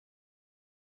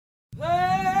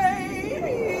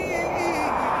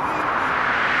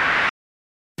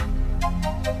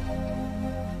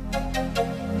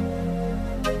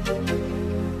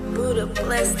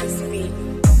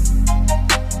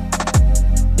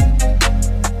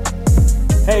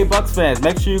Hey, Bucks fans,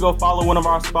 make sure you go follow one of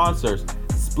our sponsors,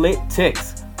 Split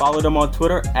Ticks. Follow them on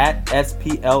Twitter at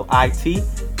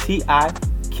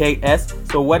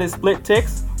SPLITTIKS. So what is Split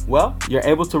Ticks? Well, you're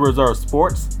able to reserve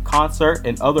sports, concert,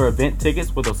 and other event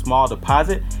tickets with a small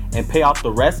deposit and pay off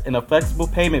the rest in a flexible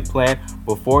payment plan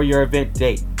before your event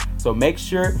date. So make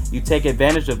sure you take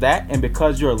advantage of that, and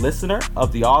because you're a listener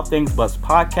of the All Things Bucks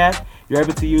podcast, you're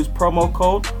able to use promo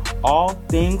code All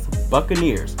Things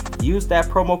Buccaneers. Use that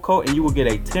promo code and you will get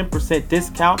a 10%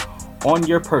 discount on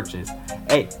your purchase.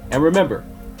 Hey, and remember,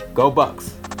 go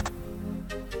Bucks.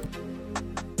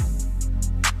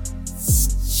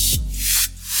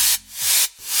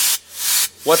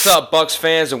 What's up, Bucks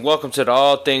fans, and welcome to the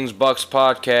All Things Bucks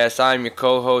podcast. I'm your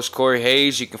co-host, Cory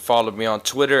Hayes. You can follow me on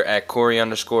Twitter at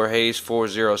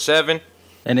Cory_Hayes407.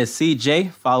 And it's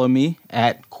CJ. Follow me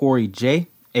at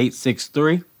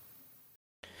CoryJ863.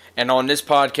 And on this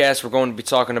podcast, we're going to be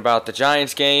talking about the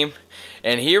Giants game.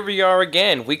 And here we are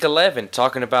again, Week 11,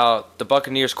 talking about the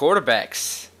Buccaneers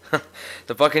quarterbacks.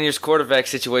 The Buccaneers quarterback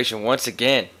situation once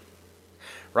again.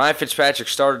 Ryan Fitzpatrick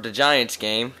started the Giants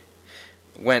game.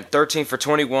 Went 13 for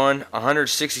 21,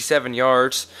 167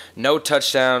 yards, no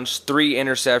touchdowns, 3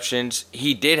 interceptions.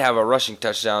 He did have a rushing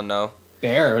touchdown, though.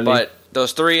 Barely. But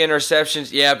those 3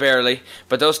 interceptions, yeah, barely.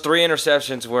 But those 3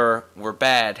 interceptions were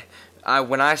bad.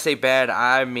 When I say bad,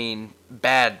 I mean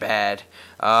bad. They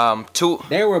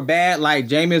were bad, like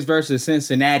JAMEIS versus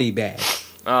Cincinnati bad.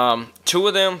 Two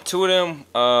of them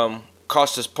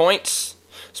cost us points.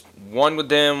 One with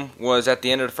them was at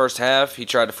the end of the first half. He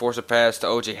tried to force a pass to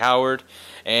O.J. Howard,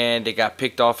 and it got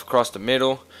picked off across the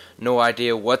middle. No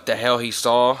idea what the hell he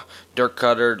saw.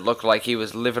 DIRK looked like he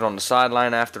was living on the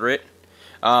sideline after it.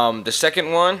 The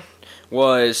second one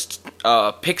was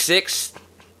pick six,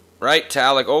 right, to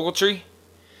Alec Ogletree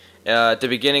at the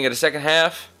beginning of the second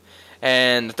half.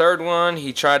 And the third one,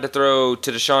 he tried to throw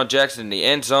to DeSean Jackson in the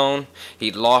end zone.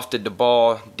 He lofted the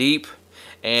ball deep,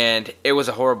 and it was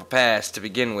a horrible pass to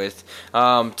begin with.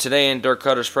 Today in DIRK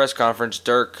Cutter's press conference,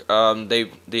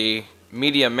 the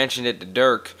media mentioned it to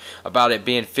DIRK about it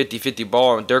being 50-50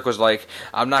 ball, and DIRK was like,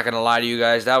 I'm not going to lie to you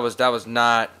guys, that was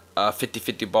not a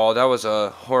 50-50 ball. That was a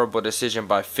horrible decision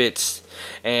by Fitz,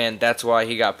 and that's why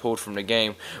he got pulled from the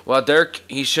game. Well, DIRK,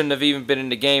 he shouldn't have even been in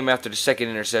the game after the second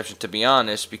interception, to be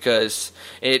honest, because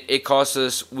it cost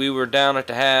us. We were down at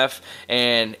the half,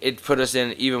 and it put us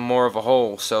in even more of a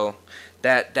hole, so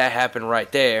that happened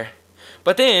right there.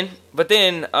 But then,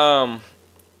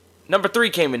 number 3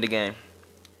 came in the game.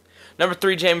 Number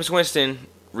 3, Jameis Winston,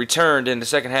 returned in the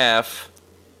second half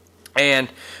and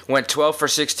went 12 for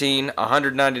 16,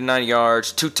 199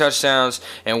 yards, 2 touchdowns,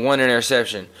 and 1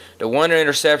 interception. The 1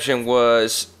 interception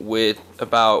was with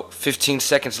about 15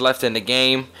 seconds left in the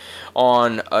game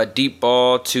on a deep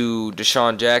ball to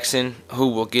DeSean Jackson, who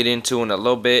we'll get into in a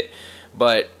little bit.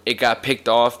 But it got picked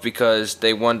off because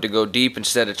they wanted to go deep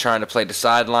instead of trying to play the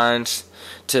sidelines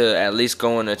to at least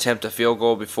go and attempt a field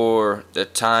goal before the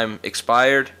time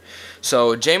expired.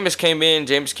 So Jameis came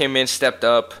in, stepped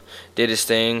up, did his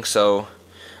thing. So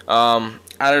out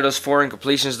of those 4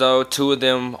 incompletions, though, 2 of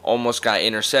them almost got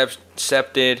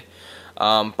intercepted.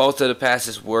 Both of the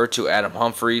passes were to Adam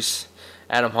Humphries.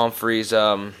 Adam Humphries, you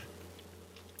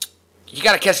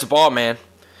got to catch the ball, man.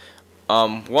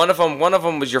 One of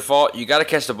them was your fault. You got to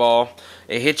catch the ball.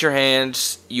 It hit your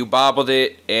hands. You bobbled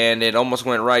it, and it almost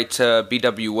went right to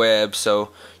B.W. Webb.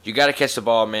 So you got to catch the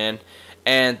ball, man.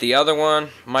 And the other one,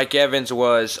 Mike Evans,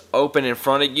 was open in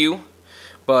front of you,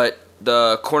 but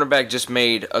the cornerback just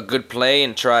made a good play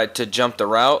and tried to jump the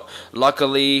route.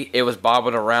 Luckily, it was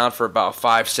bobbing around for about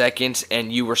 5 seconds,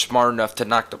 and you were smart enough to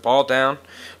knock the ball down.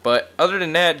 But other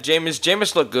than that,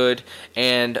 Jameis looked good,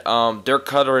 and DIRK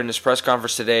Cutter in his press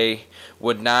conference today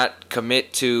would not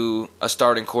commit to a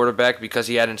starting quarterback because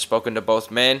he hadn't spoken to both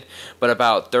men. But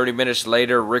about 30 minutes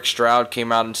later, Rick Stroud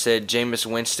came out and said Jameis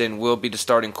Winston will be the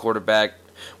starting quarterback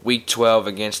Week 12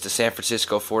 against the San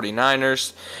Francisco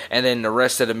 49ers. And then the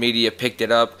rest of the media picked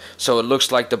it up. So it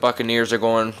looks like the Buccaneers are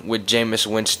going with Jameis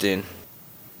Winston.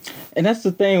 And that's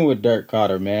the thing with DIRK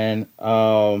Cutter, man.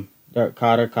 DIRK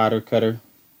Cutter,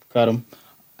 cut him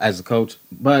as a coach.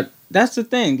 But that's the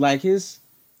thing. Like, his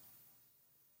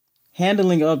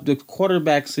handling of the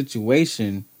quarterback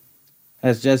situation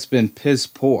has just been piss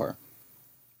poor.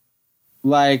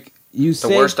 Like you said,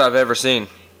 the worst I've ever seen.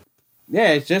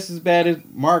 Yeah, it's just as bad as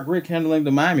Mark Richt handling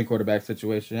the Miami quarterback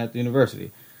situation at the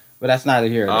university. But that's neither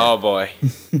here nor there. Oh boy.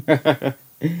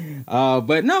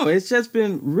 But no, it's just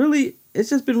been really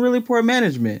poor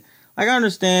management. Like, I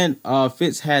understand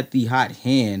Fitz had the hot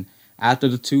hand after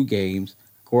the 2 games.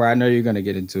 Cory, I know you're gonna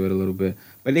get into it a little bit,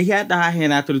 but he had the hot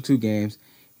hand after the 2 games.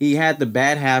 he had the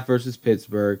bad half versus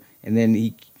Pittsburgh, and then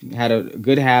he had a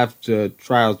good half to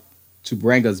try to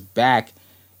bring us back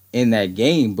in that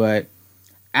game. But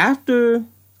after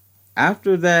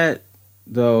that,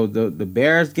 though, the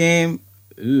Bears game,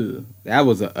 that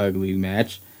was an ugly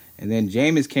match. And then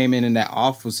JAMEIS came in that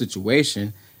awful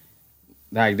situation.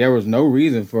 Like, there was no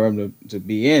reason for him to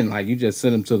be in. Like, you just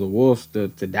sent him to the Wolves to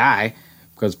die,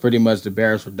 because pretty much the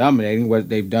Bears were dominating what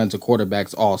they've done to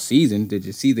quarterbacks all season. Did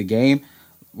you see the game?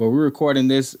 Well, we're recording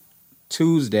this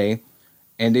Tuesday,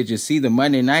 and did you see the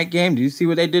Monday night game? Did you see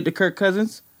what they did to Kirk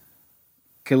Cousins?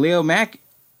 Khalil Mack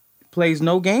plays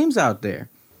no games out there.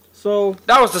 So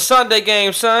that was the Sunday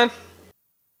game, son.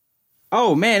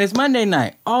 Oh, man, it's Monday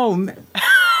night. Oh, man.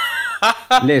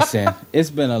 Listen, it's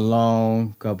been a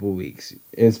long couple weeks.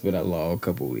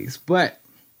 But,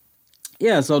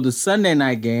 yeah, so the Sunday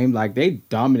night game, like, they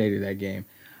dominated that game.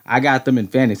 I got them in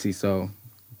fantasy, so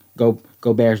go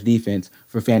Bears defense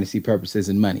for fantasy purposes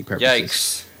and money purposes.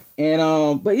 Yikes.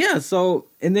 And, but, yeah, so,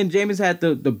 and then JAMEIS had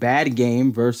the bad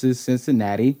game versus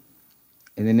Cincinnati,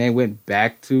 and then they went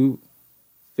back to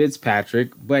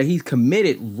Fitzpatrick, but he's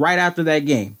committed right after that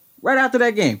game.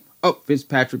 Oh,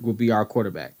 Fitzpatrick will be our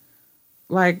quarterback.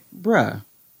 Like, bruh,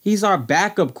 he's our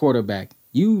backup quarterback.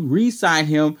 You re-signed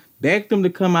him, begged him to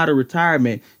come out of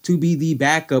retirement to be the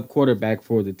backup quarterback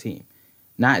for the team,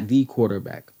 not the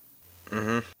quarterback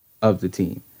of the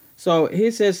team. So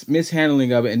here's his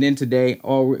mishandling of it. And then today,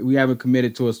 we haven't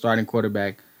committed to a starting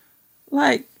quarterback.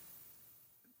 Like,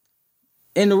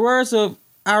 in the words of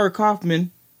Ira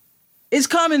Kaufman, it's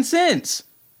common sense.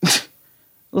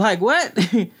 Like, what?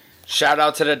 Shout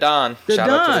out to the Don.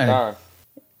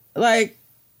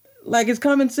 Like, it's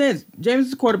common sense. JAMEIS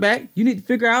is the quarterback. You need to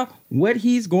figure out what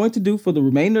he's going to do for the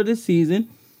remainder of the season.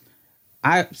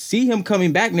 I see him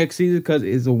coming back next season because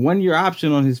it's a 1-year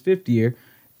option on his 5th year.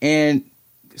 And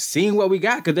seeing what we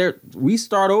got, because we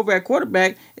start over at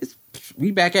quarterback,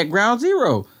 we back at ground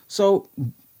zero. So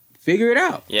figure it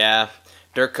out. Yeah.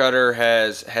 Dirk Koetter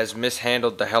has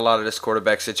mishandled the hell out of this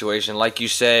quarterback situation. Like you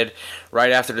said, right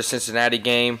after the Cincinnati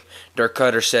game, Dirk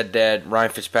Koetter said that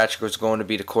Ryan Fitzpatrick was going to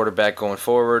be the quarterback going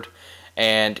forward,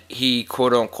 and he,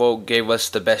 quote-unquote, gave us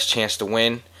the best chance to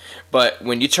win. But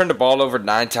when you turn the ball over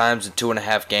 9 times in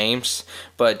 2.5 games,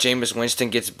 but Jameis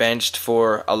Winston gets benched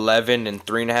for 11 in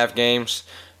 3.5 games,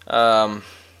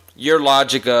 your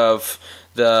logic of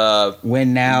the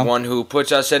win now one who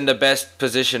puts us in the best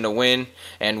position to win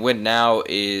and win now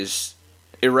is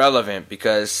irrelevant,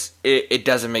 because it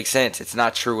doesn't make sense. It's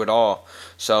not true at all.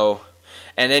 So,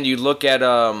 and then you look at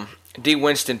D.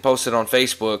 Winston posted on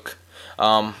Facebook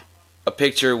a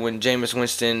picture when Jameis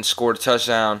Winston scored a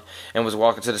touchdown and was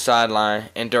walking to the sideline,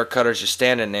 and Dirk Koetter's just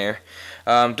standing there.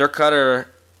 Dirk Koetter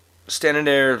standing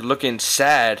there looking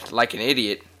sad, like an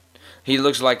idiot. He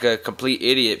looks like a complete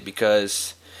idiot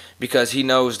because he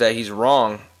knows that he's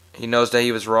wrong. He knows that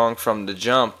he was wrong from the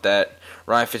jump, that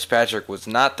Ryan Fitzpatrick was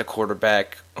not the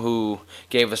quarterback who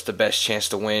gave us the best chance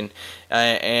to win.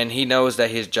 And he knows that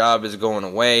his job is going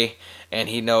away, and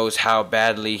he knows how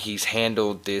badly he's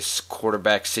handled this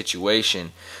quarterback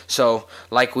situation. So,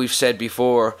 like we've said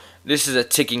before, this is a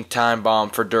ticking time bomb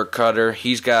for Dirk Koetter.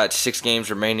 He's got 6 games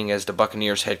remaining as the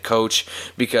Buccaneers head coach,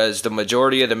 because the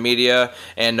majority of the media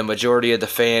and the majority of the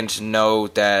fans know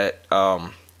that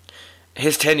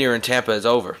his tenure in Tampa is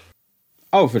over.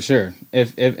 Oh, for sure.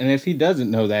 If he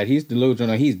doesn't know that, he's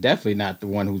delusional. He's definitely not the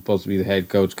one who's supposed to be the head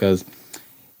coach, because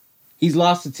he's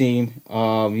lost the team.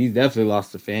 He's definitely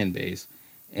lost the fan base,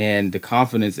 and the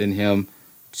confidence in him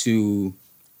to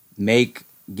make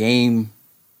game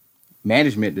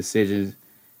management decisions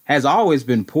has always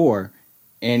been poor,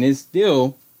 and it's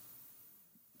still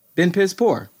been piss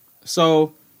poor.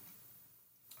 So,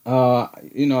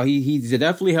 he's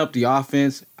definitely helped the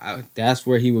offense. That's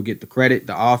where he will get the credit.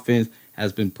 The offense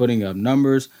has been putting up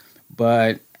numbers,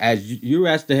 but as you're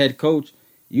as the head coach,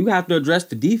 you have to address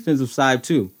the defensive side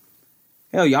too.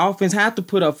 Hell, your offense have to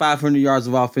put up 500 yards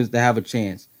of offense to have a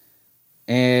chance,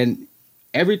 and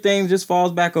everything just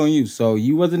falls back on you. So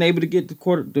you wasn't able to get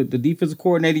the defensive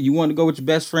coordinator. You wanted to go with your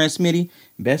best friend Smitty.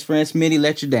 Best friend Smitty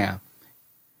let you down,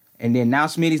 and then now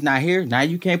Smitty's not here. Now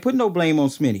you can't put no blame on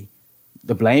Smitty.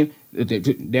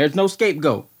 There's no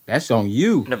scapegoat. That's on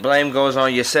you. The blame goes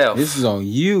on yourself. This is on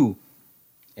you.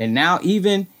 And now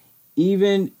even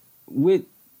with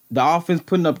the offense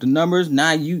putting up the numbers,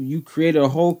 now you created a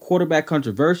whole quarterback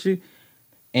controversy,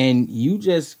 and you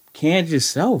just canned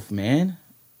yourself, man.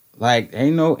 Like,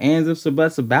 ain't no ands, ifs, or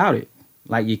buts about it.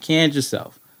 Like, you canned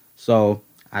yourself. So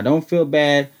I don't feel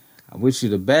bad. I wish you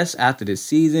the best after this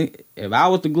season. If I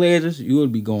was the Glazers, you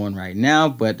would be going right now,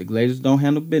 but the Glazers don't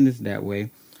handle business that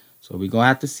way. So we're going to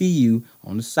have to see you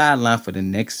on the sideline for the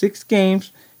next 6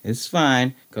 games. It's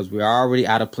fine because we're already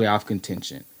out of playoff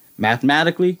contention.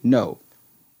 Mathematically, no.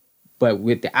 But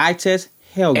with the eye test,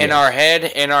 hell yeah. In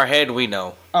our head, we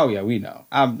know. Oh yeah, we know.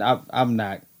 I'm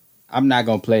not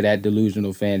gonna play that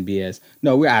delusional fan BS.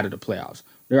 No, we're out of the playoffs.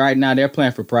 Right now, they're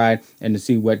playing for pride and to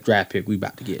see what draft pick we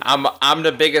about to get. I'm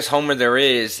the biggest homer there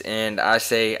is, and I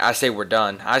say we're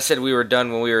done. I said we were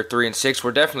done when we were 3-6.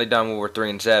 We're definitely done when we're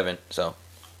 3-7. So,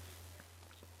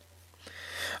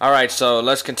 all right. So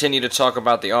let's continue to talk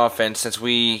about the offense since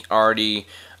we already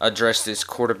addressed this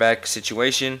quarterback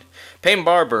situation. Peyton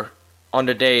Barber on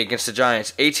the day against the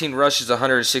Giants, 18 rushes,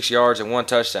 106 yards, and 1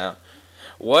 touchdown.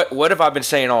 What have I been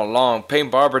saying all along?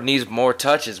 Peyton Barber needs more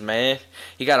touches, man.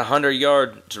 He got 100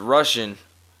 yards rushing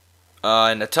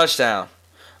and a touchdown.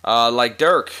 Like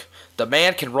Dirk, the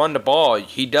man can run the ball.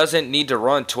 He doesn't need to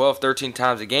run 12, 13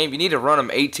 times a game. You need to run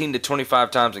him 18 to 25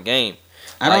 times a game.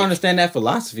 I don't understand that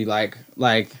philosophy. Like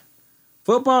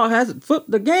football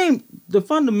the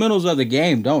fundamentals of the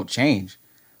game don't change.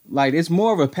 Like, it's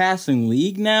more of a passing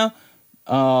league now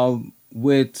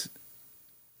with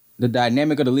the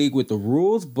dynamic of the league with the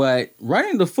rules, but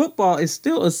running the football is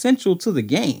still essential to the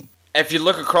game. If you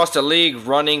look across the league,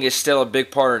 running is still a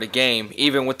big part of the game,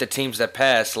 even with the teams that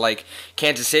pass. Like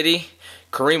Kansas City,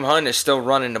 Kareem Hunt is still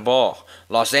running the ball.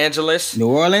 Los Angeles, New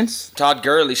Orleans, Todd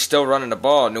Gurley's still running the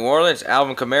ball. New Orleans,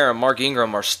 Alvin Kamara, Mark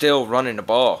Ingram are still running the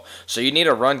ball. So you need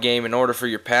a run game in order for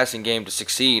your passing game to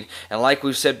succeed. And like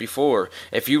we've said before,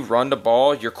 if you run the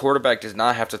ball, your quarterback does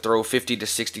not have to throw 50 to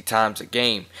 60 times a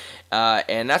game.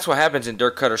 And that's what happens in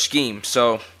Dirk Cutter's scheme.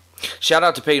 So shout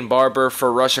out to Peyton Barber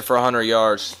for rushing for 100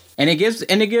 yards. And it gives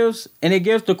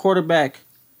the quarterback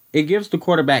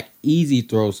easy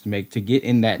throws to make to get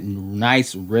in that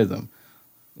nice rhythm.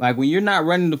 Like, when you're not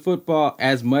running the football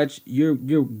as much, you're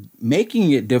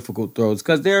making it difficult throws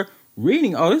because they're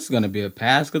reading, oh, this is going to be a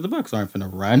pass because the Bucs aren't going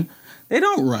to run. They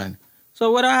don't run.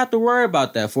 So what do I have to worry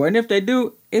about that for? And if they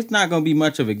do, it's not going to be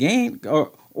much of a game,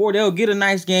 or they'll get a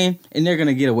nice game and they're going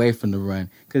to get away from the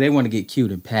run because they want to get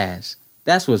cute and pass.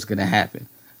 That's what's going to happen.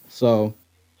 So,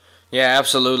 yeah,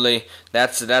 absolutely.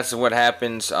 That's what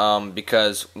happens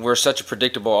because we're such a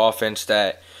predictable offense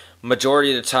that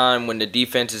majority of the time when the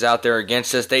defense is out there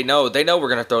against us, they know we're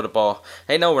going to throw the ball.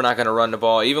 They know we're not going to run the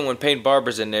ball, even when Peyton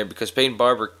Barber's in there, because Peyton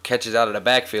Barber catches out of the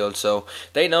backfield. So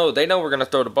they know we're going to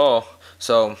throw the ball.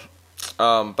 So,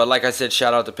 but like I said,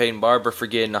 shout out to Peyton Barber for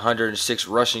getting 106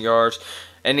 rushing yards.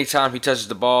 Anytime he touches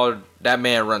the ball, that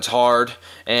man runs hard,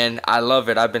 and I love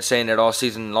it. I've been saying it all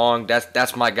season long.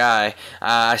 That's my guy.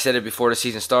 I said it before the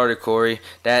season started, Cory.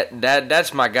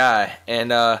 That's my guy,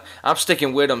 and I'm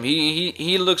sticking with him.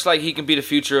 He looks like he can be the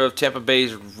future of Tampa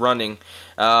Bay's running.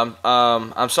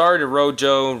 I'm sorry to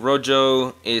Rojo.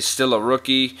 Rojo is still a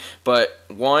rookie, but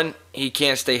 1, he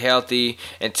can't stay healthy,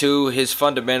 and 2, his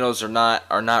fundamentals are not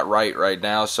right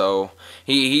now. So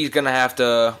he's gonna have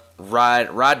to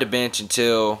ride the bench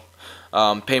until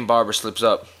Peyton Barber slips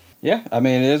up. Yeah, I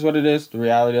mean, it is what it is, the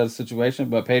reality of the situation.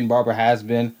 But Peyton Barber has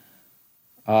been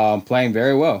playing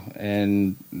very well,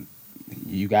 and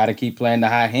you got to keep playing the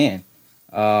high hand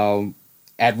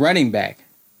at running back.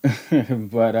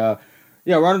 But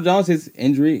Ronald Jones, his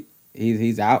injury,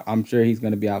 he's out. I'm sure he's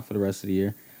going to be out for the rest of the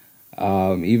year.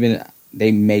 Even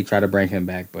they may try to bring him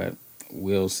back, but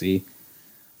we'll see.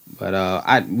 But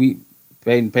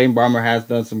Peyton Barber has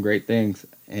done some great things,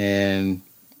 and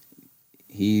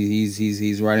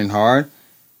he's running hard,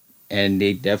 and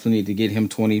they definitely need to get him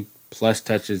 20 plus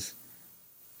touches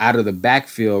out of the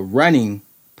backfield running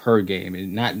per game,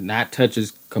 and not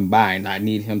touches combined. I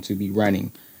need him to be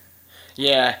running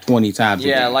 20 times a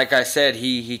game. Like I said,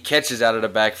 he catches out of the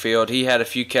backfield. He had a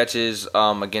few catches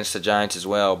against the Giants as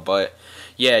well, but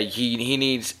yeah, he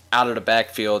needs out of the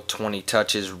backfield 20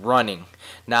 touches running.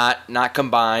 Not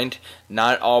combined,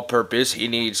 not all purpose. He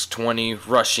needs 20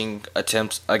 rushing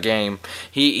attempts a game.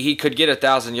 He could get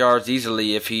 1,000 yards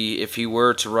easily if he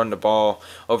were to run the ball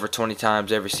over 20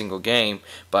 times every single game.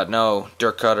 But no,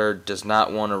 Dirk Cutter does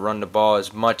not want to run the ball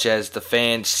as much as the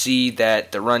fans see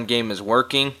that the run game is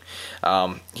working.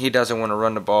 He doesn't want to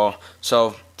run the ball.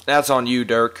 So that's on you,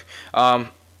 Dirk.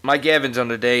 Mike Evans on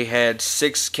the day had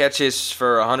 6 catches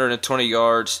for 120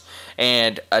 yards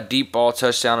and a deep ball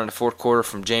touchdown in the fourth quarter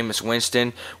from JAMEIS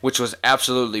Winston, which was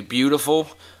absolutely beautiful.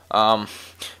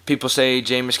 People say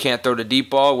JAMEIS can't throw the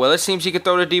deep ball. Well, it seems he can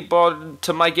throw the deep ball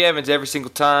to Mike Evans every single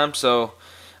time. So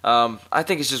I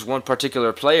think it's just one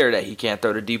particular player that he can't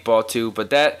throw the deep ball to.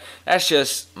 But that's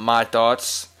just my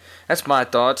thoughts. That's my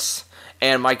thoughts.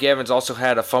 And Mike Evans also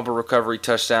had a fumble recovery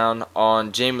touchdown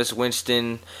on JAMEIS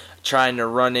Winston trying to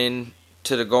run in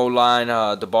to the goal line.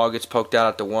 The ball gets poked out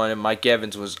at the 1, and Mike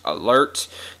Evans was alert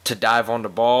to dive on the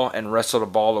ball and wrestle the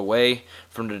ball away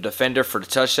from the defender for the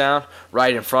touchdown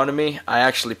right in front of me. I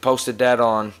actually posted that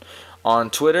on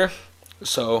Twitter.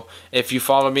 So if you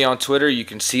follow me on Twitter, you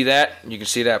can see that. You can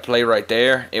see that play right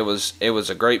there. It was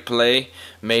a great play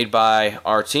made by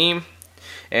our team.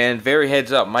 And very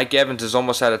heads up, Mike Evans has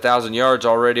almost had 1,000 yards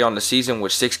already on the season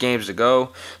with 6 games to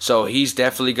go. So he's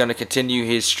definitely going to continue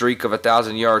his streak of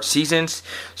 1,000-yard seasons.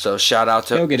 So shout out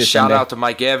to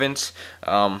Mike Evans.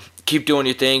 Keep doing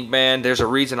your thing, man. There's a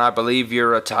reason I believe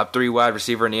you're a top 3 wide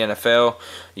receiver in the NFL.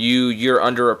 You're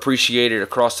underappreciated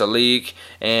across the league,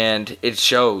 and it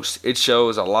shows. It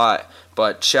shows a lot.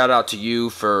 But shout out to you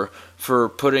for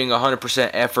putting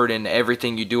 100% effort into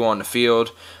everything you do on the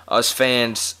field. Us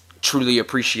fans truly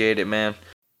appreciate it, man.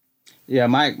 Yeah,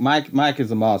 Mike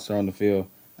is a monster on the field,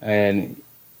 and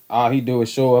all he do is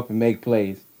show up and make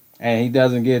plays. And he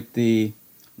doesn't get the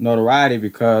notoriety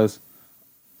because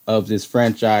of this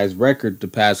franchise record the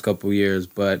past couple of years,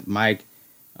 but Mike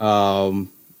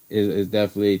is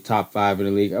definitely top 5 in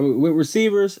the league. I mean, with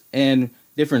receivers and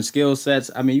different skill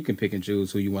sets, I mean, you can pick and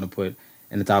choose who you want to put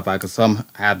in the top 5 because some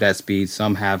have that speed,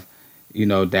 some have,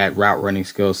 that route running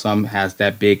skill, some has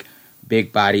that big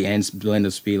body and blend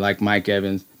of speed like Mike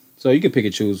Evans. So you can pick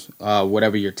and choose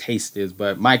whatever your taste is.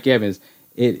 But Mike Evans,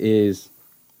 it is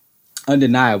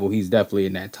undeniable. He's definitely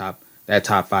in that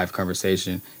top 5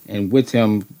 conversation. And with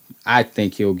him, I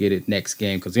think he'll get it next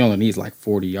game because he only needs like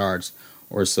 40 yards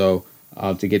or so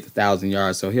to get the 1,000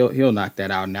 yards. So he'll knock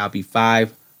that out. And that'll be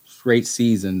 5 straight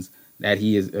seasons that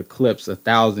he has eclipsed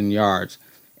 1,000 yards.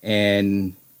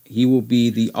 And he will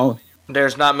be the only.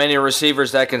 There's not many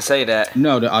receivers that can say that.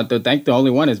 No, I think the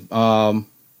only one is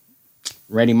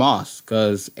Randy Moss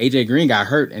because A.J. Green got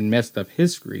hurt and messed up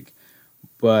his streak.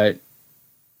 But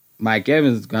Mike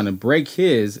Evans is going to break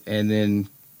his and then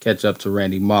catch up to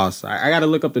Randy Moss. I got to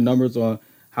look up the numbers on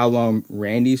how long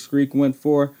Randy's streak went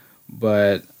for,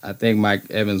 but I think Mike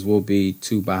Evans will be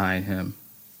 2 behind him.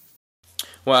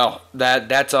 Well,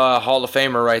 that's a Hall of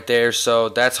Famer right there, so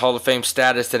that's Hall of Fame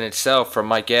status in itself for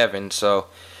Mike Evans. So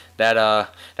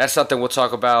that's something we'll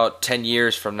talk about 10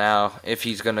 years from now if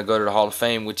he's going to go to the Hall of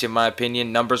Fame, which in my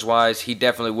opinion, numbers-wise, he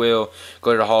definitely will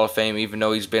go to the Hall of Fame, even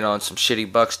though he's been on some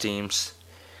shitty Bucs teams.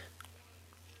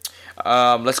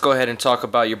 Let's go ahead and talk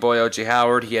about your boy O.J.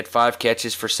 Howard. He had 5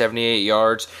 catches for 78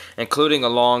 yards, including a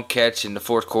long catch in the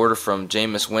fourth quarter from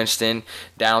JAMEIS Winston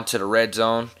down to the red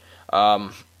zone.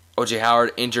 O.J.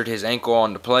 Howard injured his ankle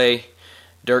on the play.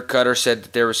 DIRK Cutter said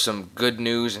that there was some good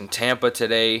news in Tampa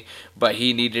today, but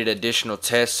he needed additional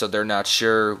tests, so they're not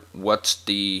sure what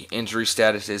the injury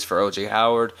status is for O.J.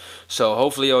 Howard. So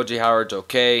hopefully O.J. Howard's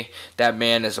okay. That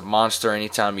man is a monster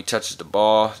anytime he touches the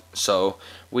ball. So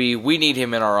we need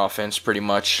him in our offense pretty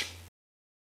much.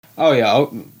 Oh, yeah.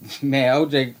 Man,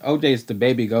 OJ's the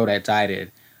baby goat at tight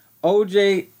end.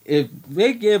 OJ, if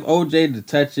they give OJ the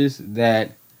touches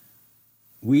that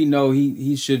we know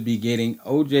he should be getting,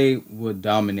 OJ would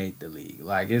dominate the league.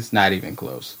 Like, it's not even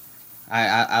close.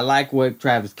 I like what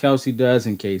Travis Kelce does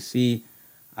in KC.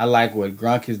 I like what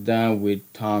Gronk has done with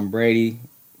Tom Brady.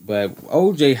 But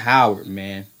OJ Howard,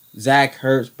 man. Zach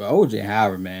Ertz, but OJ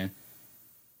Howard, man.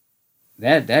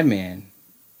 That man,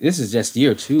 this is just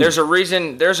year 2. There's a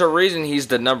reason he's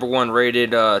the number 1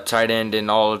 rated tight end in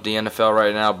all of the NFL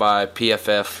right now by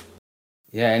PFF.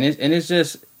 Yeah,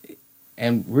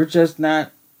 and we're just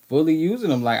not fully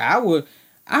using him. Like I would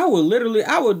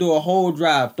do a whole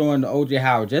drive throwing to OJ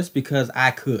Howard just because I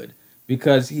could.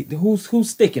 Because who's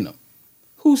sticking him?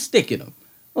 Who's sticking him?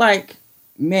 Like,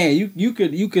 man, you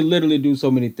could literally do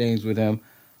so many things with him.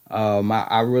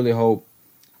 I really hope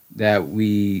that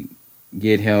we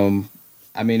get him.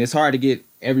 I mean, it's hard to get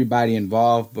everybody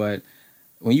involved, but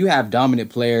when you have dominant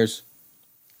players,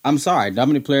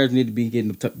 dominant players need to be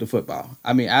getting the football.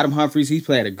 I mean, Adam Humphries, he's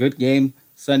played a good game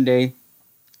Sunday.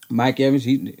 Mike Evans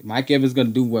is going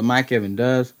to do what Mike Evans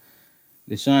does.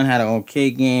 Deshaun had an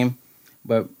okay game,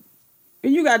 but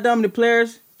when you got dominant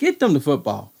players, get them the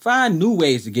football. Find new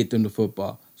ways to get them the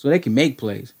football so they can make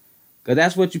plays, because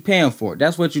that's what you pay them for.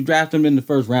 That's what you draft them in the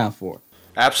first round for.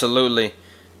 Absolutely.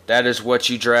 That is what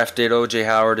you drafted O.J.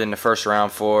 Howard in the first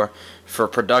round for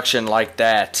production like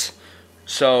that.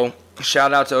 So,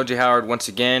 shout out to O.J. Howard once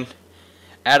again.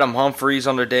 Adam Humphries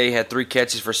on the day had 3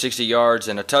 catches for 60 yards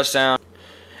and a touchdown.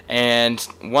 And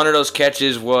one of those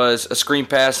catches was a screen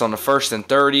pass on the 1st and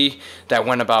 30 that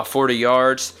went about 40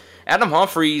 yards. Adam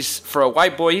Humphries, for a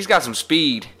white boy, he's got some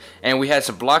speed. And we had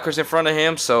some blockers in front of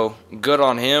him, so good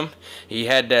on him. He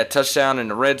had that touchdown in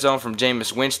the red zone from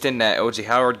JAMEIS Winston that O.J.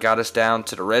 Howard got us down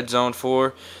to the red zone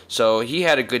for. So he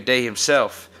had a good day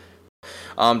himself.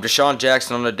 Deshaun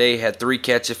Jackson on the day had 3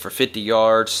 catches for 50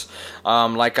 yards.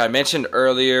 Like I mentioned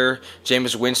earlier,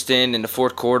 JAMEIS Winston in the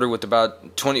fourth quarter with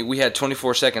about 20, we had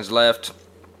 24 seconds left.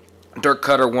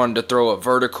 DIRK wanted to throw a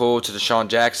vertical to Deshaun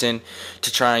Jackson to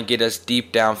try and get us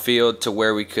deep downfield to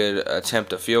where we could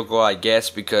attempt a field goal, I guess,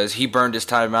 because he burned his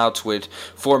timeouts with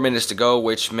 4 minutes to go,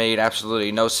 which made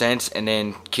absolutely no sense, and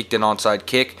then kicked an onside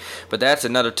kick. But that's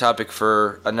another topic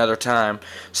for another time.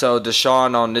 So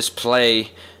Deshaun on this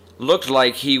play looked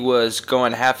like he was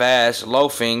going half-ass,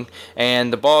 loafing,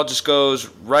 and the ball just goes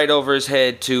right over his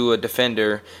head to a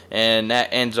defender, and that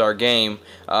ends our game.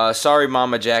 Sorry,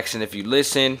 Mama Jackson, if you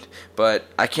listen, but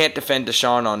I can't defend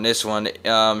Deshaun on this one.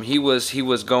 He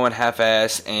was going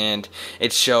half-ass, and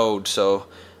it showed. So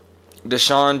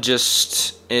Deshaun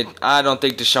I don't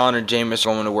think Deshaun and JAMEIS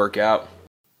are going to work out.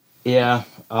 Yeah,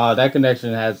 that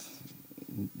connection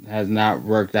has not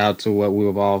worked out to what we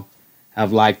would all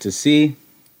have liked to see.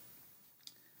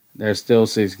 There's still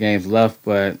 6 games left,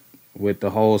 but with the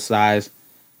whole size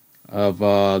of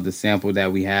the sample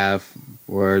that we have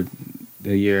for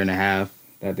the year and a half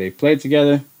that they played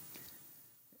together,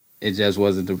 it just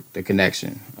wasn't the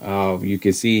connection. You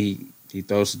can see he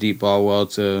throws the deep ball well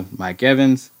to Mike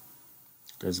Evans,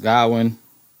 Chris Godwin,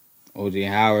 O.J.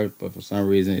 Howard, but for some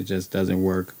reason it just doesn't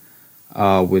work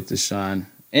with Deshaun.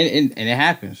 And it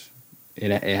happens.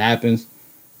 It happens.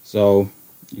 So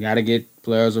you got to get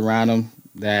players around him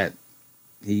that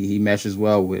he meshes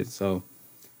well with. So,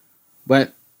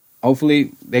 but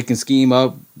hopefully they can scheme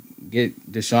up, get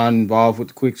Deshaun involved with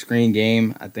the quick screen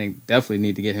game. I think definitely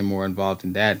need to get him more involved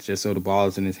in that, just so the ball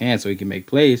is in his hands so he can make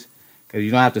plays. Because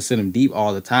you don't have to sit him deep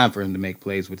all the time for him to make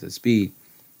plays with his speed.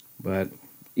 But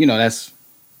that's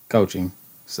coaching.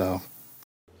 So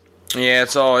yeah,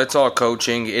 it's all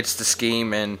coaching. It's the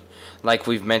scheme, and like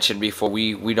we've mentioned before,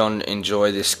 we don't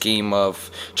enjoy the scheme of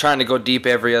trying to go deep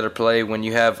every other play when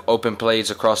you have open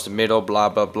plays across the middle, blah,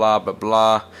 blah, blah, blah,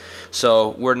 blah.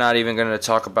 So we're not even going to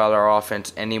talk about our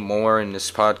offense anymore in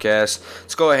this podcast.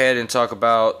 Let's go ahead and talk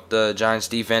about the Giants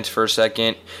defense for a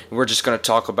second. We're just going to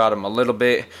talk about them a little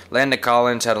bit. Landon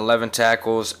Collins had 11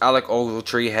 tackles. Alec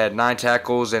Ogletree had 9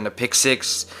 tackles and a pick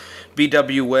 6.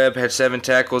 B.W. Webb had 7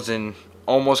 tackles and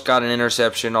almost got an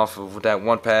interception off of that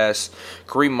one pass.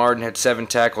 Kareem Martin had 7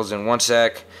 tackles and 1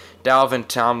 sack. Dalvin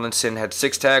Tomlinson had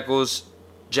 6 tackles.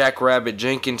 Jack Rabbit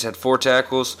Jenkins had 4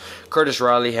 tackles. Curtis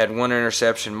Riley had 1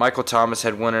 interception. Michael Thomas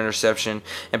had 1 interception.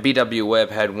 And B.W.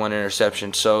 Webb had 1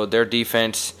 interception. So their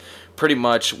defense pretty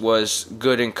much was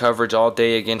good in coverage all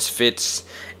day against Fitz.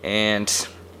 And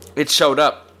it showed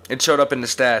up. It showed up in the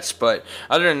stats. But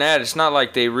other than that, it's not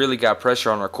like they really got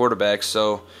pressure on our quarterbacks.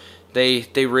 So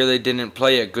They really didn't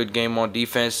play a good game on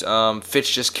defense. Fitz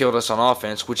just killed us on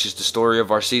offense, which is the story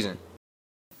of our season.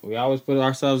 We always put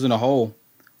ourselves in a hole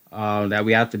that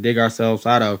we have to dig ourselves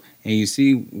out of. And you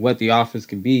see what the offense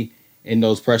can be in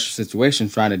those pressure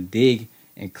situations, trying to dig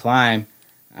and climb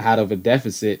out of a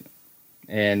deficit.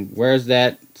 And where's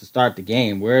that to start the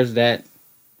game? Where's that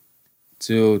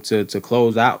to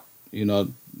close out,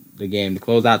 the game, to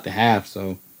close out the half?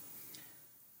 So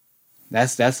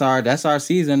That's our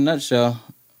season in a nutshell.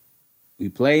 We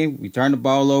play, we turn the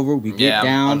ball over, we get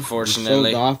down. Unfortunately,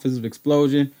 we show the offensive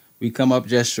explosion. We come up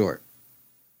just short.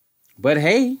 But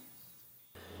hey,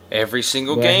 every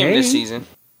single game this season,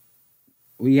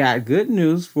 we got good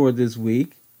news for this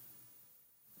week.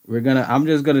 I'm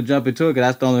just gonna jump into it because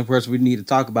that's the only person we need to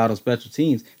talk about on special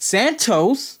teams.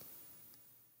 Santos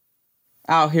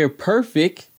out here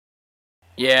perfect.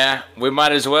 Yeah, we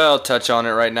might as well touch on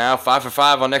it right now. 5 for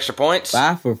 5 on extra points.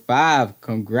 5 for 5.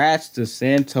 Congrats to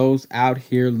Santos out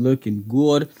here looking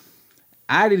good.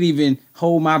 I didn't even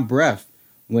hold my breath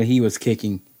when he was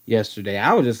kicking yesterday.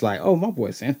 I was just like, oh, my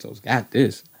boy Santos got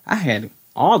this. I had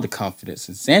all the confidence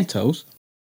in Santos.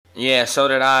 Yeah, so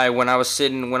did I. When I was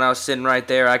sitting right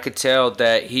there, I could tell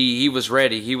that he was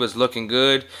ready. He was looking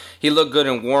good. He looked good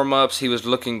in warm-ups. He was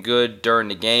looking good during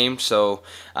the game. So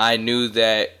I knew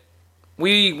that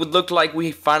we would look like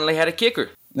we finally had a kicker.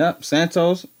 Yep,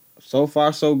 Santos, so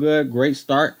far so good. Great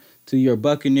start to your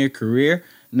Buccaneer career.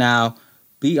 Now,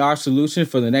 be our solution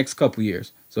for the next couple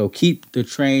years. So keep the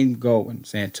train going,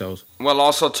 Santos. We'll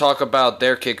also talk about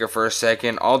their kicker for a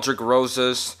second. Aldrich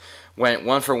Rosas went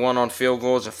 1 for 1 on field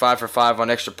goals and 5 for 5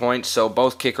 on extra points. So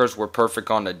both kickers were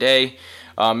perfect on the day.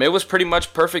 It was pretty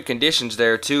much perfect conditions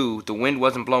there, too. The wind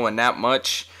wasn't blowing that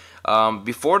much.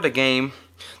 Before the game,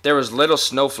 there was little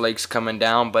snowflakes coming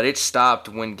down, but it stopped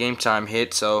when game time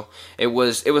hit, so it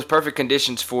was perfect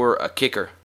conditions for a kicker.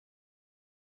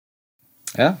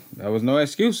 Yeah, that was no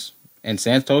excuse. And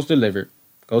Santos delivered.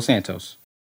 Go Santos.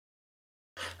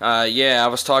 Yeah, I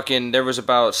was talking. There was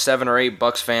about 7 or 8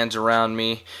 Bucks fans around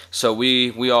me, so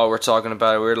we all were talking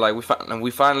about it. We were like,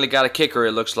 we finally got a kicker.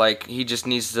 It looks like he just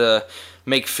needs to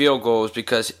make field goals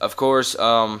because, of course,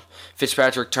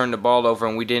 Fitzpatrick turned the ball over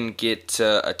and we didn't get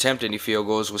to attempt any field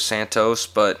goals with Santos.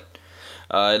 But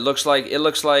it looks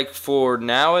like for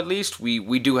now at least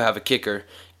we do have a kicker.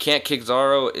 Kent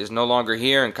Kiczaro is no longer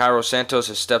here, and Cairo Santos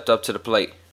has stepped up to the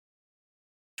plate.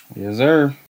 Yes,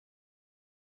 sir.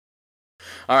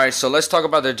 All right, so let's talk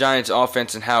about the Giants'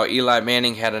 offense and how Eli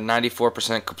Manning had a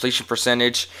 94% completion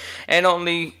percentage and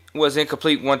only was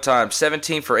incomplete one time.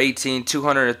 17 for 18,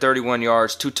 231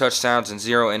 yards, 2 touchdowns, and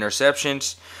 0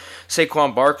 interceptions.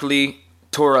 Saquon Barkley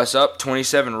tore us up,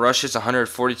 27 rushes,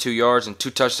 142 yards, and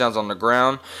 2 touchdowns on the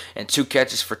ground, and 2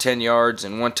 catches for 10 yards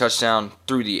and 1 touchdown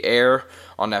through the air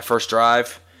on that first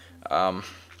drive.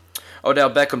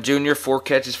 Odell Beckham Jr., 4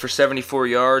 catches for 74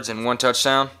 yards and 1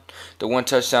 touchdown. The 1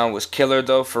 touchdown was killer,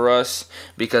 though, for us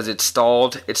because it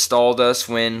stalled. It stalled us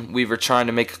when we were trying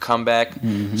to make a comeback.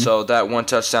 Mm-hmm. So that 1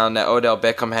 touchdown that Odell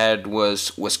Beckham had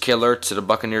was killer to the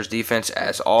Buccaneers defense,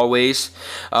 as always.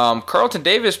 Carlton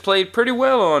Davis played pretty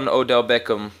well on Odell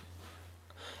Beckham,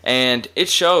 and it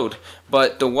showed.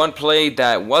 But the one play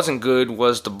that wasn't good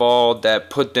was the ball that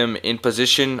put them in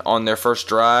position on their first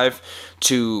drive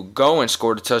to go and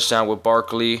score the touchdown with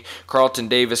Barkley. Carlton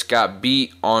Davis got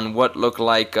beat on what looked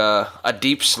like a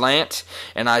deep slant,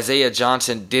 and Isaiah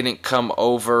Johnson didn't come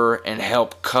over and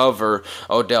help cover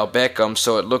Odell Beckham,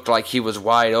 so it looked like he was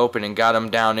wide open and got him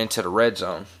down into the red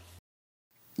zone.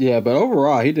 Yeah, but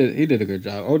overall, he did a good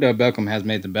job. Odell Beckham has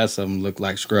made the best of them look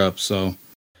like scrubs, so...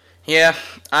 Yeah,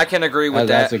 I can agree with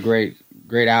that. That's a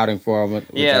great outing for him.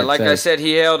 Yeah, like I said,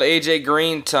 he held A.J.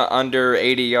 Green to under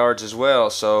 80 yards as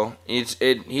well, so he's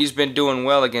been doing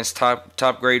well against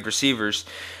top grade receivers.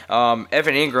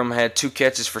 Evan Ingram had 2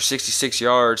 catches for 66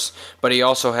 yards, but he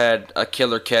also had a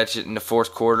killer catch in the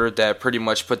fourth quarter that pretty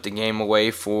much put the game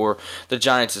away for the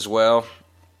Giants as well.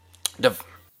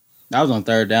 That was on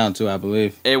third down, too, I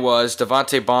believe. It was.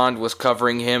 Devontae Bond was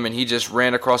covering him, and he just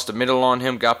ran across the middle on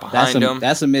him, got behind him.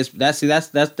 That's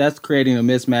creating a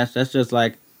mismatch. That's just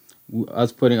like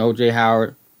us putting O.J.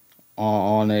 Howard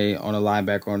on a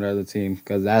linebacker on the other team,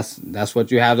 because that's what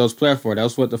you have those players for.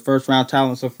 That's what the first-round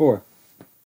talents are for.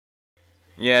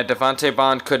 Yeah, Devontae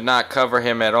Bond could not cover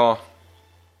him at all.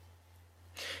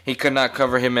 He could not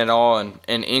cover him at all, and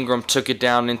Ingram took it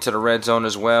down into the red zone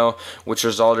as well, which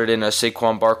resulted in a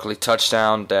Saquon Barkley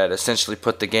touchdown that essentially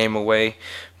put the game away.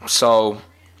 So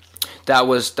that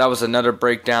was another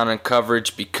breakdown in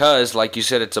coverage because, like you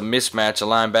said, it's a mismatch, a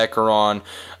linebacker on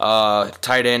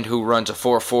tight end who runs a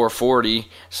 4.4 40.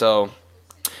 So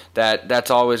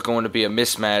that's always going to be a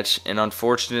mismatch, and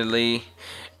unfortunately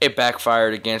it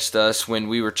backfired against us when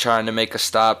we were trying to make a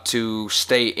stop to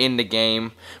stay in the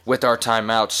game with our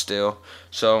timeouts still.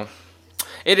 So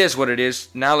it is what it is.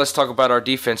 Now let's talk about our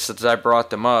defense since I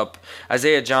brought them up.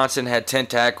 Isaiah Johnson had 10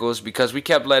 tackles because we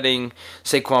kept letting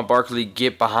Saquon Barkley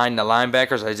get behind the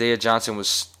linebackers. Isaiah Johnson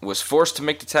was forced to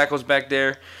make the tackles back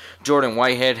there. Jordan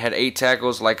Whitehead had 8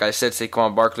 tackles. Like I said,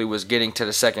 Saquon Barkley was getting to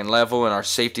the second level, and our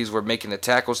safeties were making the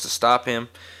tackles to stop him.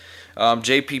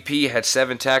 JPP had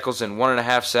 7 tackles and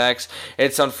 1.5 sacks.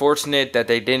 It's unfortunate that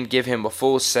they didn't give him a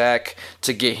full sack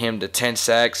to get him to 10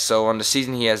 sacks. So on the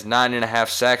season, he has 9.5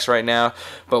 sacks right now.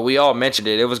 But we all mentioned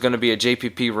it. It was going to be a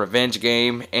JPP revenge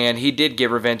game, and he did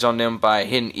get revenge on them by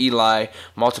hitting Eli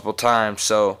multiple times.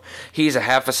 So he's a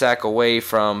half a sack away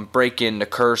from breaking the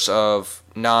curse of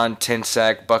non-10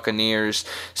 sack Buccaneers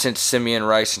since Simeon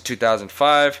Rice in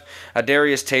 2005.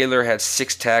 Darius Taylor had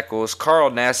 6 tackles. Carl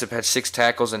Nassib had 6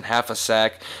 tackles and half a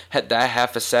sack. That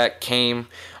half a sack came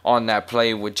on that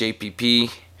play with JPP.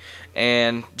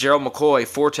 And Gerald McCoy,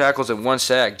 4 tackles and 1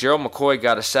 sack. Gerald McCoy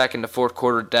got a sack in the fourth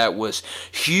quarter that was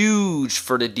huge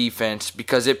for the defense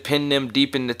because it pinned them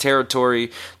deep in the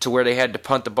territory to where they had to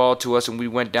punt the ball to us, and we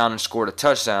went down and scored a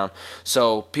touchdown.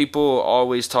 So people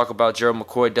always talk about Gerald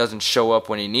McCoy doesn't show up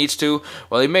when he needs to.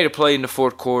 Well, he made a play in the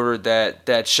fourth quarter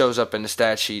that shows up in the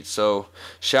stat sheet. So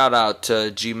shout out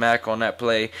to G-Mac on that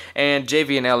play. And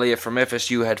Javian Elliott from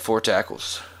FSU had 4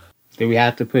 tackles. Did we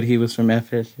have to put he was from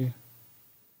FSU?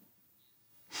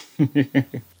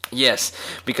 Yes,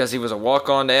 because he was a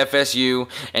walk-on to FSU,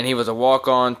 and he was a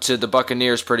walk-on to the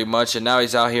Buccaneers pretty much, and now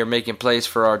he's out here making plays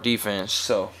for our defense.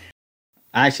 So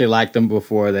I actually liked him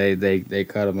before they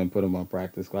cut him and put him on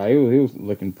practice squad. He was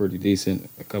looking pretty decent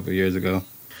a couple of years ago.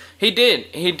 He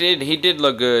did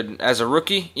look good as a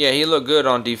rookie. Yeah, he looked good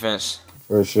on defense.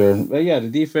 For sure. But yeah, the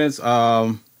defense,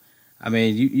 I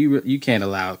mean, you can't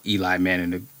allow Eli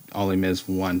Manning to only miss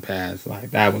 1 pass.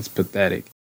 Like, that was pathetic.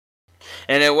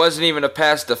 And it wasn't even a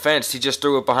pass defense. He just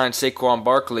threw it behind Saquon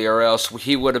Barkley, or else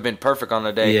he would have been perfect on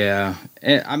the day. Yeah.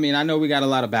 And, I mean, I know we got a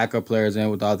lot of backup players in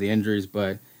with all the injuries,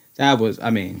 but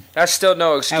that's still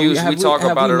no excuse. We talk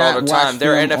about it all the time.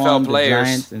 They're NFL players. The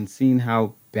Giants and seen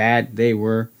how bad they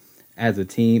were as a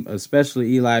team,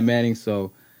 especially Eli Manning.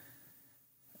 So,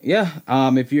 yeah,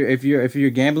 if you're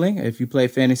gambling, if you play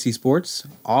fantasy sports,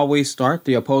 always start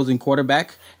the opposing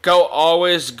quarterback.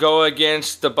 Always go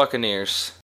against the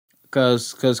Buccaneers.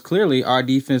 Because clearly our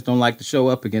defense don't like to show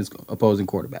up against opposing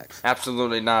quarterbacks.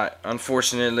 Absolutely not.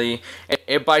 Unfortunately,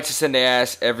 it bites us in the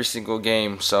ass every single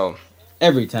game. So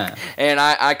every time. And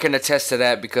I can attest to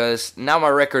that because now my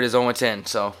record is 0-10.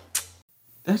 So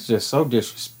that's just so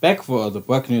disrespectful of the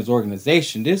Buccaneers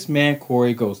organization. This man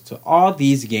Cory goes to all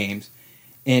these games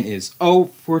and is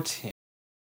 0-10.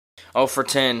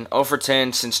 0-10.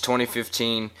 0-10 since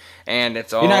 2015, and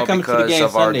it's all because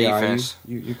of our Sunday, defense.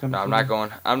 You coming? No, I'm not going.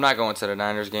 I'm not going to the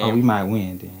Niners game. Oh, we might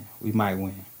win then. We might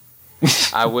win.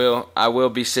 I will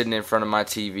be sitting in front of my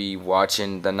TV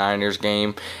watching the Niners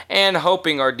game and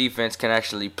hoping our defense can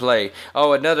actually play.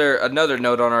 Oh, another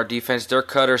note on our defense. Dirk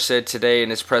Cutter said today in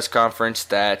his press conference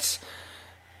that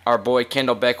our boy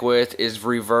Kendall Beckwith is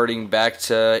reverting back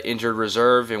to injured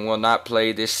reserve and will not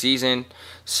play this season.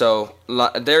 So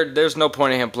there's no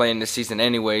point in him playing this season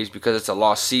anyways because it's a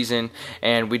lost season,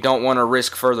 and we don't want to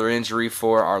risk further injury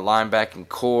for our linebacking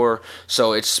core.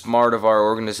 So it's smart of our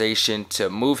organization to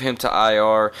move him to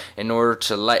IR in order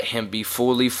to let him be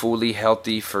fully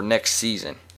healthy for next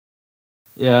season.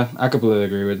 Yeah, I completely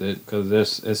agree with it because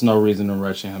there's no reason to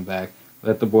rush him back.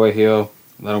 Let the boy heal.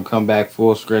 Let him come back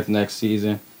full strength next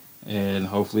season, and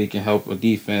hopefully he can help a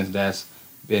defense that's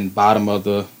been bottom of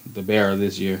the barrel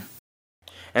this year.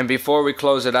 And before we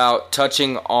close it out,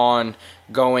 touching on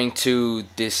going to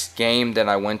this game that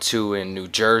I went to in New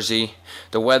Jersey.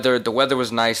 The weather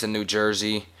was nice in New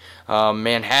Jersey.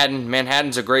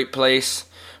 Manhattan's a great place.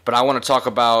 But I want to talk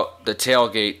about the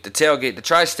tailgate. The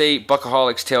Tri-State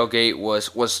Buckaholics tailgate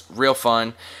was real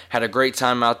fun. Had a great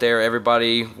time out there.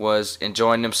 Everybody was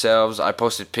enjoying themselves. I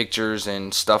posted pictures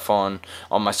and stuff on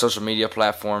my social media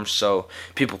platforms so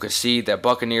people could see that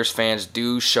Buccaneers fans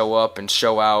do show up and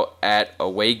show out at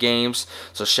away games.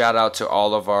 So shout out to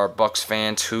all of our Bucs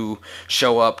fans who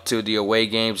show up to the away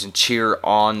games and cheer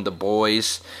on the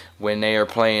boys when they are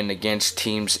playing against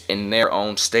teams in their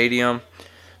own stadium.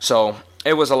 So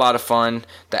it was a lot of fun.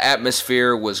 The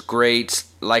atmosphere was great.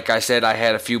 Like I said, I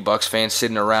had a few Bucs fans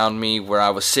sitting around me where I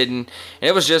was sitting. And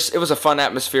it was a fun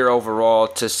atmosphere overall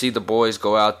to see the boys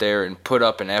go out there and put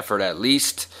up an effort at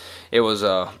least. It was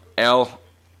a L,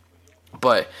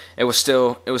 but it was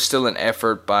still an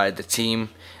effort by the team.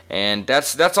 And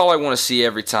that's all I want to see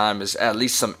every time is at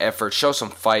least some effort, show some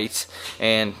fight,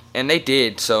 and they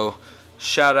did. So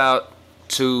shout out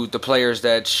to the players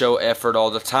that show effort all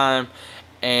the time.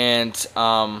 And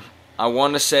I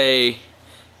want to say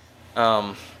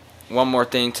one more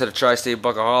thing to the Tri-State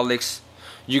Buckaholics.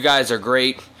 You guys are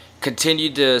great.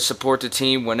 Continue to support the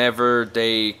team whenever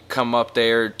they come up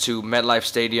there to MetLife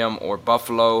Stadium or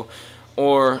Buffalo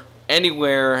or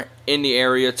anywhere in the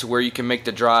area to where you can make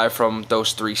the drive from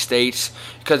those 3 states,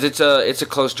 because it's a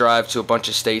close drive to a bunch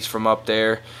of states from up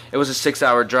there. It was a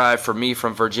 6-hour drive for me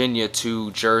from Virginia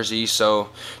to Jersey, so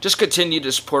just continue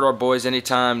to support our boys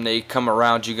anytime they come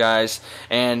around you guys,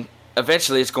 and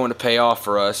eventually it's going to pay off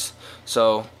for us.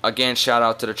 So again, shout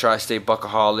out to the Tri-State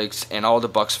Buckaholics and all the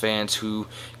Bucs fans who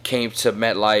came to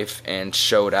MetLife and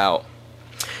showed out.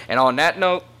 And on that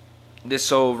note,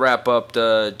 this will wrap up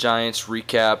the Giants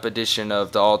recap edition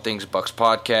of the All Things Bucs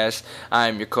podcast. I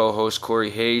am your co-host,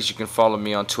 Cory Hayes. You can follow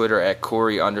me on Twitter at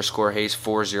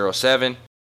Cory_Hayes407.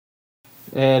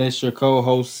 And it's your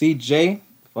co-host, CJ.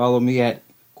 Follow me at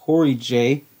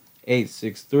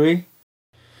CoryJ863.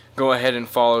 Go ahead and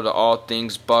follow the All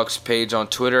Things Bucs page on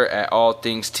Twitter at All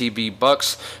Things TB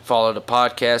Bucs. Follow the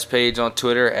podcast page on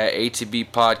Twitter at ATB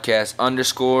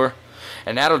Podcast_.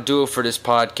 And that'll do it for this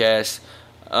podcast.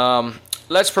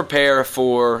 Let's prepare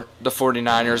for the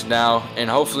 49ers now, and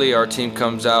hopefully our team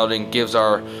comes out and gives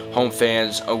our home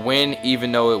fans a win,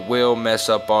 even though it will mess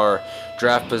up our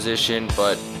draft position.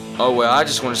 But oh well, I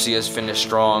just want to see us finish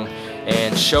strong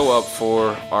and show up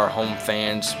for our home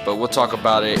fans. But we'll talk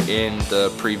about it in the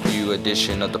preview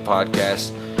edition of the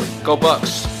podcast. Go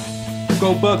Bucs!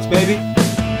 Go Bucs, baby!